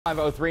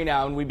5:03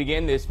 now, and we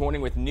begin this morning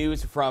with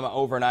news from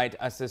overnight.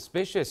 A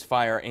suspicious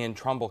fire in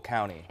Trumbull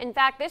County. In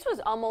fact, this was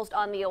almost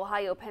on the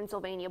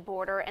Ohio-Pennsylvania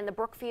border in the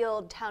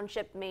Brookfield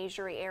Township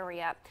Masury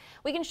area.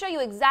 We can show you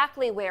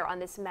exactly where on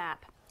this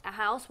map. A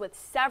house with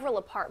several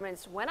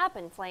apartments went up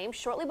in flames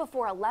shortly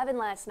before 11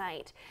 last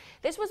night.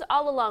 This was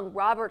all along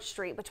Robert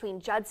Street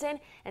between Judson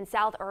and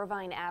South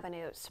Irvine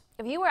Avenues.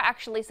 A viewer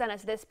actually sent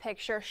us this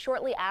picture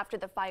shortly after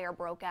the fire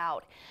broke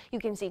out. You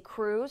can see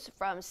crews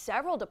from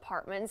several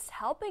departments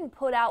helping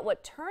put out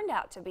what turned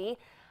out to be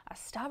a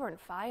stubborn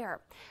fire.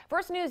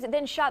 First News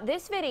then shot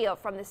this video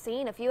from the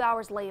scene a few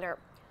hours later.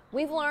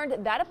 We've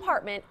learned that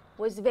apartment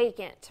was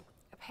vacant.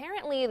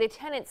 Apparently, the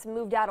tenants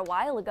moved out a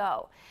while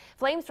ago.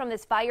 Flames from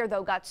this fire,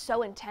 though, got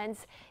so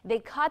intense, they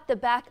caught the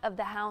back of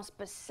the house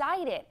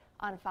beside it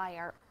on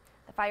fire.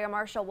 The fire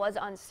marshal was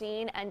on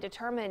scene and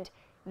determined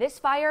this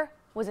fire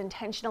was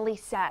intentionally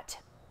set.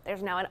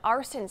 There's now an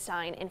arson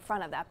sign in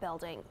front of that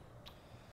building.